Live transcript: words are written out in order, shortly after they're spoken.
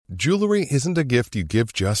Jewelry isn't a gift you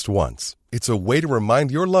give just once. It's a way to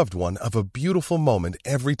remind your loved one of a beautiful moment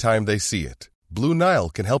every time they see it. Blue Nile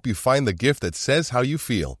can help you find the gift that says how you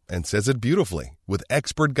feel and says it beautifully, with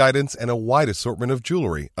expert guidance and a wide assortment of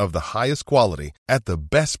jewelry of the highest quality at the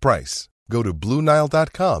best price. Go to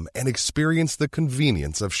BlueNile.com and experience the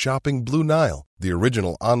convenience of shopping Blue Nile, the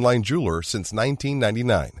original online jeweler since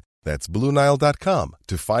 1999. That's BlueNile.com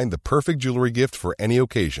to find the perfect jewelry gift for any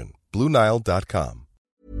occasion. BlueNile.com.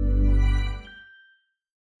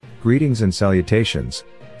 Greetings and salutations.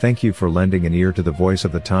 Thank you for lending an ear to the voice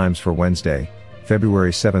of the times for Wednesday,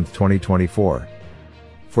 February 7, 2024.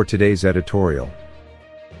 For today's editorial,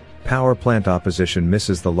 power plant opposition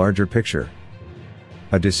misses the larger picture.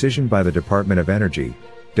 A decision by the Department of Energy,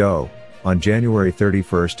 DOE, on January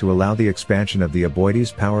 31 to allow the expansion of the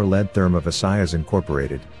Aboitiz Power-led Therm of Visayas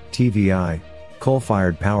Incorporated, TVI,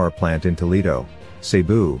 coal-fired power plant in Toledo,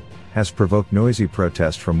 Cebu, has provoked noisy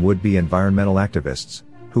protest from would-be environmental activists,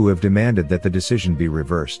 who have demanded that the decision be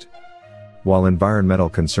reversed. While environmental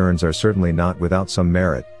concerns are certainly not without some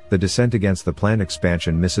merit, the dissent against the plant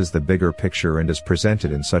expansion misses the bigger picture and is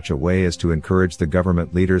presented in such a way as to encourage the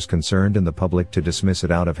government leaders concerned and the public to dismiss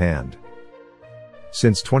it out of hand.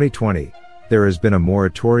 Since 2020, there has been a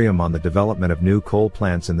moratorium on the development of new coal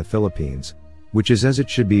plants in the Philippines, which is as it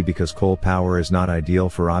should be because coal power is not ideal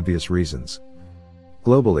for obvious reasons.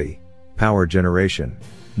 Globally, power generation,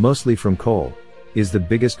 mostly from coal, is the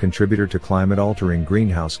biggest contributor to climate-altering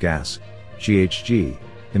greenhouse gas, GHG,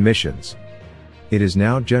 emissions. It is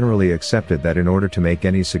now generally accepted that in order to make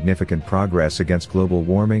any significant progress against global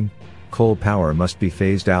warming, coal power must be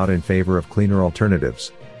phased out in favor of cleaner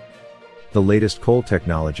alternatives. The latest coal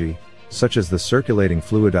technology, such as the circulating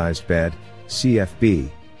fluidized bed,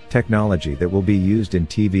 CFB, technology that will be used in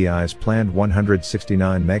TVI's planned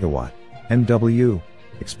 169 MW, MW,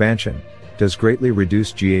 expansion, does greatly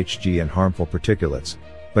reduce GHG and harmful particulates,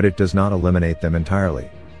 but it does not eliminate them entirely.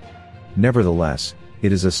 Nevertheless,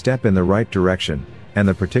 it is a step in the right direction, and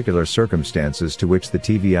the particular circumstances to which the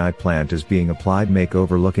TVI plant is being applied make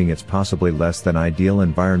overlooking its possibly less than ideal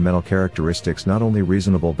environmental characteristics not only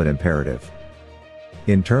reasonable but imperative.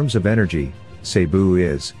 In terms of energy, Cebu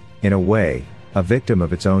is, in a way, a victim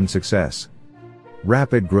of its own success.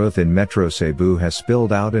 Rapid growth in Metro Cebu has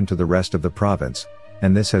spilled out into the rest of the province,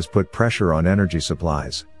 and this has put pressure on energy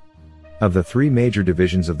supplies. Of the three major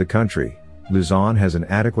divisions of the country, Luzon has an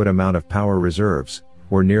adequate amount of power reserves,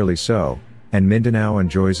 or nearly so, and Mindanao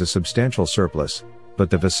enjoys a substantial surplus, but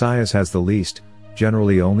the Visayas has the least,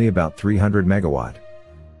 generally only about 300 MW.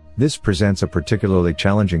 This presents a particularly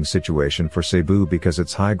challenging situation for Cebu because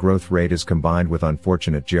its high growth rate is combined with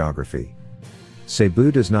unfortunate geography.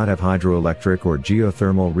 Cebu does not have hydroelectric or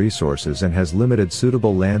geothermal resources and has limited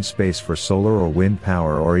suitable land space for solar or wind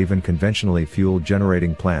power or even conventionally fueled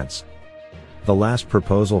generating plants. The last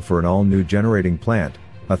proposal for an all-new generating plant,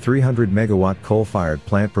 a 300 MW coal-fired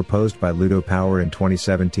plant proposed by Ludo Power in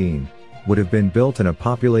 2017, would have been built in a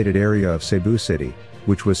populated area of Cebu City,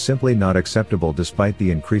 which was simply not acceptable despite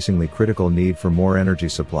the increasingly critical need for more energy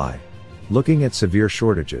supply. Looking at severe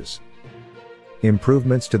shortages.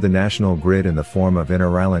 Improvements to the national grid in the form of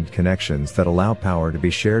inter-island connections that allow power to be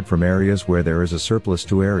shared from areas where there is a surplus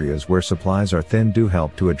to areas where supplies are thin do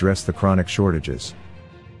help to address the chronic shortages.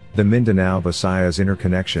 The Mindanao-Visayas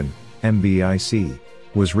Interconnection, MBIC,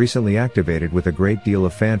 was recently activated with a great deal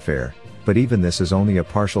of fanfare, but even this is only a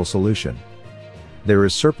partial solution. There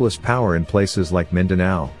is surplus power in places like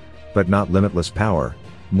Mindanao, but not limitless power.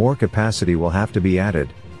 More capacity will have to be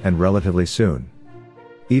added, and relatively soon.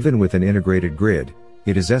 Even with an integrated grid,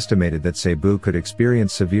 it is estimated that Cebu could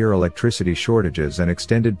experience severe electricity shortages and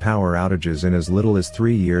extended power outages in as little as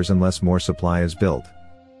 3 years unless more supply is built.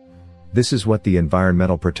 This is what the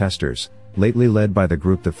environmental protesters, lately led by the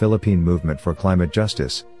group the Philippine Movement for Climate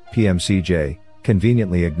Justice, PMCJ,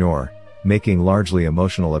 conveniently ignore, making largely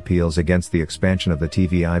emotional appeals against the expansion of the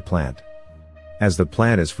TVI plant. As the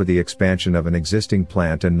plan is for the expansion of an existing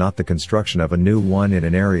plant and not the construction of a new one in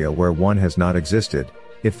an area where one has not existed,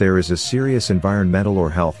 if there is a serious environmental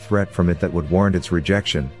or health threat from it that would warrant its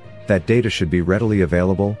rejection, that data should be readily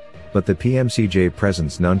available, but the PMCJ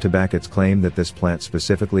presents none to back its claim that this plant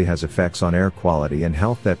specifically has effects on air quality and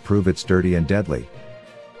health that prove it's dirty and deadly.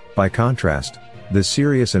 By contrast, the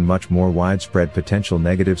serious and much more widespread potential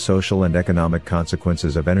negative social and economic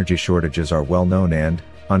consequences of energy shortages are well known and,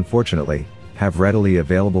 unfortunately, have readily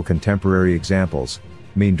available contemporary examples,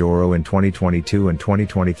 Mindoro in 2022 and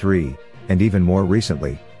 2023, and even more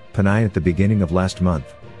recently, Panay at the beginning of last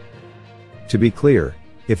month. To be clear,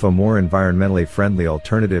 If a more environmentally friendly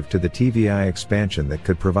alternative to the TVI expansion that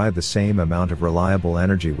could provide the same amount of reliable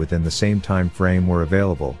energy within the same time frame were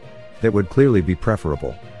available, that would clearly be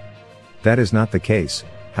preferable. That is not the case,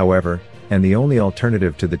 however, and the only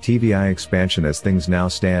alternative to the TVI expansion as things now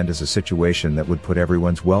stand is a situation that would put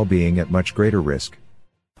everyone's well-being at much greater risk.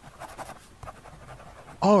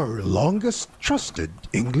 Our longest trusted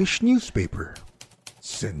English newspaper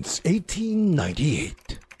since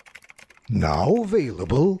 1898. Now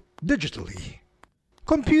available digitally.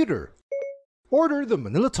 Computer. Order the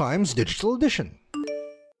Manila Times Digital Edition.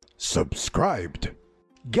 Subscribed.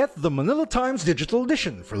 Get the Manila Times Digital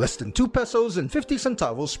Edition for less than 2 pesos and 50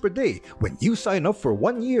 centavos per day when you sign up for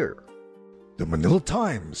 1 year. The Manila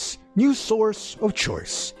Times, news source of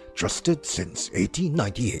choice, trusted since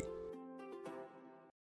 1898.